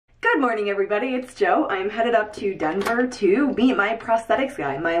Good morning, everybody. It's Jo. I'm headed up to Denver to meet my prosthetics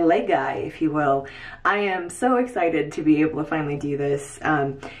guy, my leg guy, if you will. I am so excited to be able to finally do this.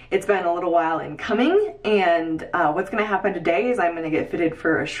 It's been a little while in coming, and what's going to happen today is I'm going to get fitted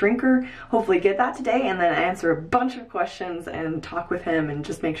for a shrinker, hopefully get that today, and then answer a bunch of questions and talk with him and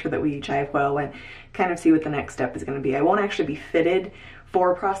just make sure that we jive well and kind of see what the next step is going to be. I won't actually be fitted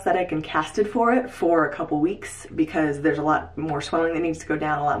for a prosthetic and casted for it for a couple weeks because there's a lot more swelling that needs to go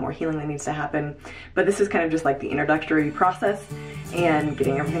down, a lot more healing that needs to happen. But this is kind of just like the introductory process and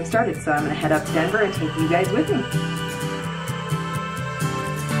getting everything started. So I'm gonna head up to Denver and take you guys with me.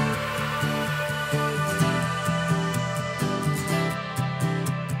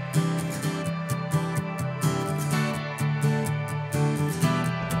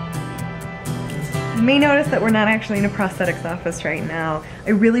 You may notice that we're not actually in a prosthetics office right now.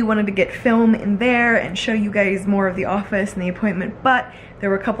 I really wanted to get film in there and show you guys more of the office and the appointment, but there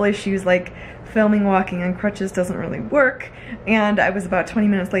were a couple issues like filming walking on crutches doesn't really work, and I was about 20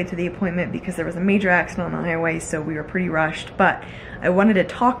 minutes late to the appointment because there was a major accident on the highway, so we were pretty rushed. But I wanted to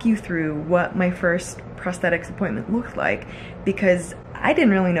talk you through what my first prosthetics appointment looked like because I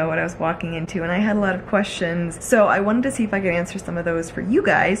didn't really know what I was walking into and I had a lot of questions. So I wanted to see if I could answer some of those for you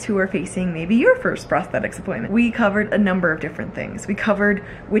guys who are facing maybe your first prosthetics appointment. We covered a number of different things. We covered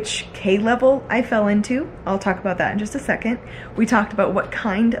which K level I fell into. I'll talk about that in just a second. We talked about what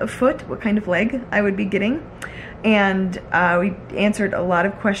kind of foot, what kind of leg I would be getting. And we answered a lot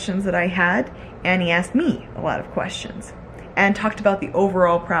of questions that I had, and he asked me a lot of questions and talked about the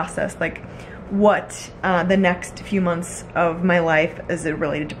overall process, like what the next few months of my life as it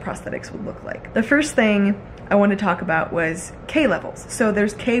related to prosthetics would look like. The first thing I want to talk about was K levels. So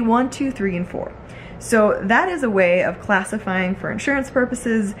there's K1, 2, 3, and 4. So that is a way of classifying for insurance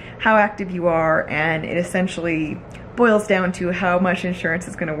purposes how active you are, and it essentially boils down to how much insurance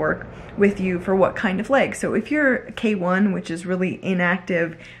is going to work with you for what kind of leg. So if you're K1, which is really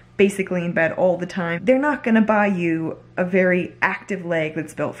inactive, basically in bed all the time, they're not going to buy you a very active leg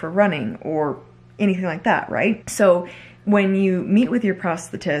that's built for running or anything like that, right? So when you meet with your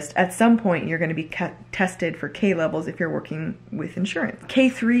prosthetist, at some point you're going to be tested for K levels if you're working with insurance.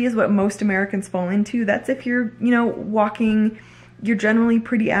 K3 is what most Americans fall into. That's if you're, walking, you're generally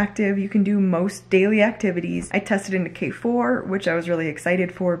pretty active, you can do most daily activities. I tested into K4, which I was really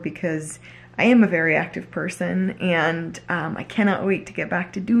excited for because I am a very active person and I cannot wait to get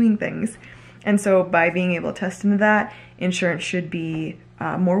back to doing things. And so by being able to test into that, insurance should be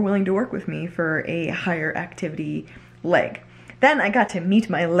more willing to work with me for a higher activity leg. Then I got to meet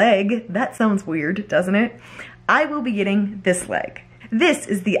my leg. That sounds weird, doesn't it? I will be getting this leg. This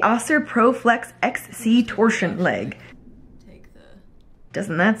is the Osser ProFlex XC torsion leg.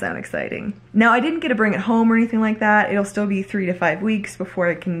 Doesn't that sound exciting? Now, I didn't get to bring it home or anything like that. It'll still be 3 to 5 weeks before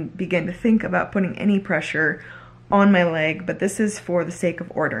I can begin to think about putting any pressure on my leg, but this is for the sake of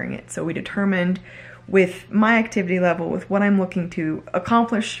ordering it. So we determined with my activity level, with what I'm looking to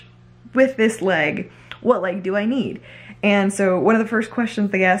accomplish with this leg, what leg do I need? And so one of the first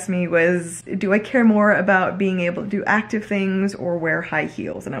questions they asked me was, do I care more about being able to do active things or wear high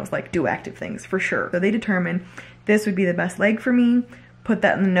heels? And I was like, do active things for sure. So they determined this would be the best leg for me, put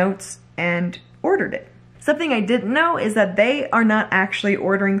that in the notes, and ordered it. Something I didn't know is that they are not actually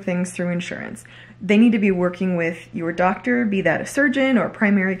ordering things through insurance. They need to be working with your doctor, be that a surgeon or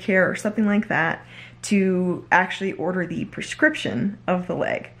primary care or something like that, to actually order the prescription of the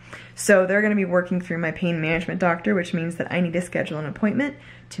leg. So they're going to be working through my pain management doctor, which means that I need to schedule an appointment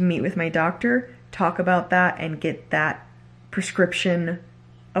to meet with my doctor, talk about that, and get that prescription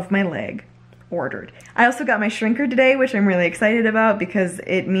of my leg ordered. I also got my shrinker today, which I'm really excited about because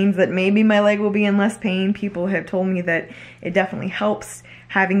it means that maybe my leg will be in less pain. People have told me that it definitely helps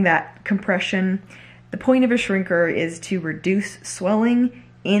having that compression. The point of a shrinker is to reduce swelling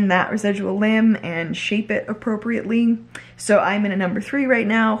in that residual limb and shape it appropriately. So I'm in a number 3 right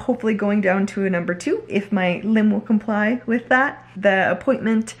now, hopefully going down to a number 2 if my limb will comply with that. The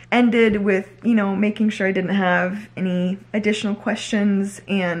appointment ended with, making sure I didn't have any additional questions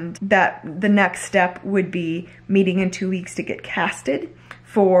and that the next step would be meeting in 2 weeks to get casted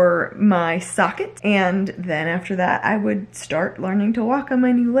for my socket. And then after that, I would start learning to walk on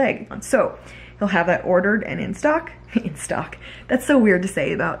my new leg. So he'll have that ordered and in stock. In stock. That's so weird to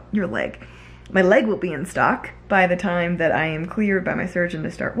say about your leg. My leg will be in stock by the time that I am cleared by my surgeon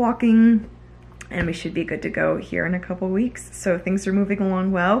to start walking, and we should be good to go here in a couple weeks. So things are moving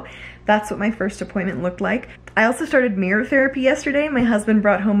along well. That's what my first appointment looked like. I also started mirror therapy yesterday. My husband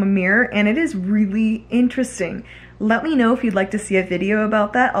brought home a mirror, and it is really interesting. let me know if you'd like to see a video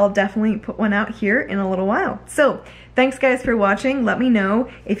about that. I'll definitely put one out here in a little while. So thanks guys for watching. Let me know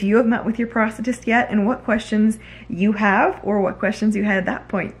if you have met with your prosthetist yet and what questions you have or what questions you had at that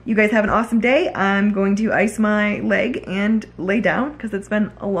point. You guys have an awesome day. I'm going to ice my leg and lay down because it's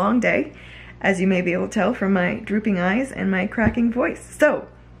been a long day, as you may be able to tell from my drooping eyes and my cracking voice. So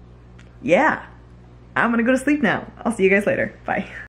yeah, I'm gonna go to sleep now. I'll see you guys later. Bye.